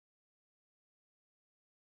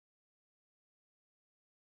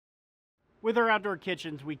With our outdoor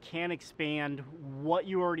kitchens, we can expand what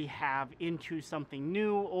you already have into something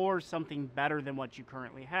new or something better than what you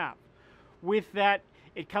currently have. With that,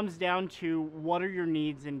 it comes down to what are your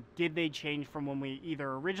needs and did they change from when we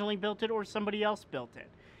either originally built it or somebody else built it.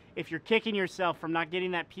 If you're kicking yourself from not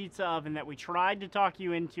getting that pizza oven that we tried to talk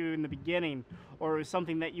you into in the beginning, or it was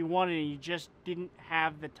something that you wanted and you just didn't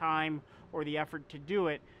have the time or the effort to do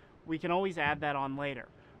it, we can always add that on later.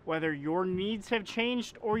 Whether your needs have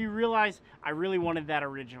changed or you realize, I really wanted that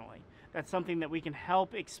originally. That's something that we can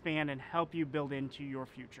help expand and help you build into your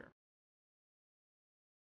future.